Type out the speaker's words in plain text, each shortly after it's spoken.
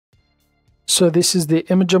So this is the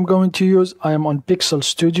image I'm going to use. I am on Pixel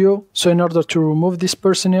Studio. So in order to remove this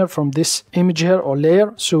person here from this image here or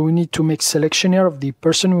layer, so we need to make selection here of the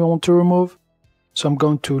person we want to remove. So I'm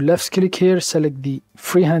going to left click here, select the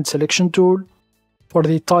freehand selection tool. For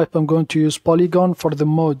the type, I'm going to use polygon. For the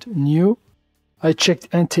mode, new. I checked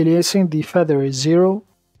anti-aliasing, the feather is 0.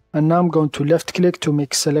 And now I'm going to left click to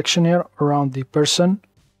make selection here around the person.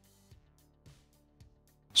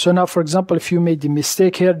 So now, for example, if you made the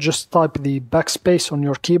mistake here, just type the backspace on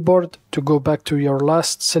your keyboard to go back to your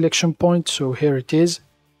last selection point. So here it is.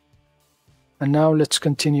 And now let's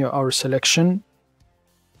continue our selection.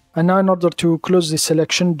 And now in order to close the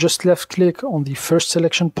selection, just left click on the first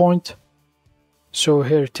selection point. So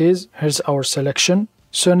here it is. Here's our selection.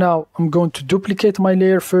 So now I'm going to duplicate my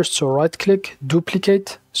layer first. So right click,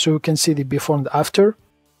 duplicate, so you can see the before and after.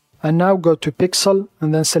 And now go to Pixel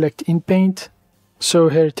and then select in Paint. So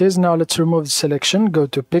here it is. Now let's remove the selection. Go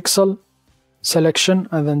to Pixel, Selection,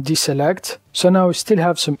 and then deselect. So now we still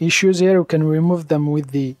have some issues here. We can remove them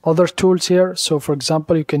with the other tools here. So for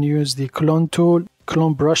example, you can use the Clone tool,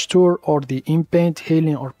 Clone Brush tool, or the In Paint,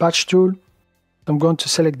 Healing, or Patch tool. I'm going to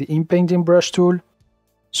select the In Painting Brush tool.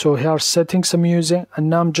 So here are settings I'm using,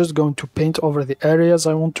 and now I'm just going to paint over the areas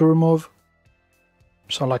I want to remove.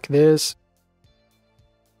 So like this.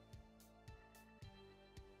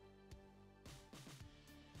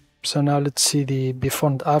 So now let's see the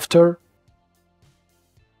before and after.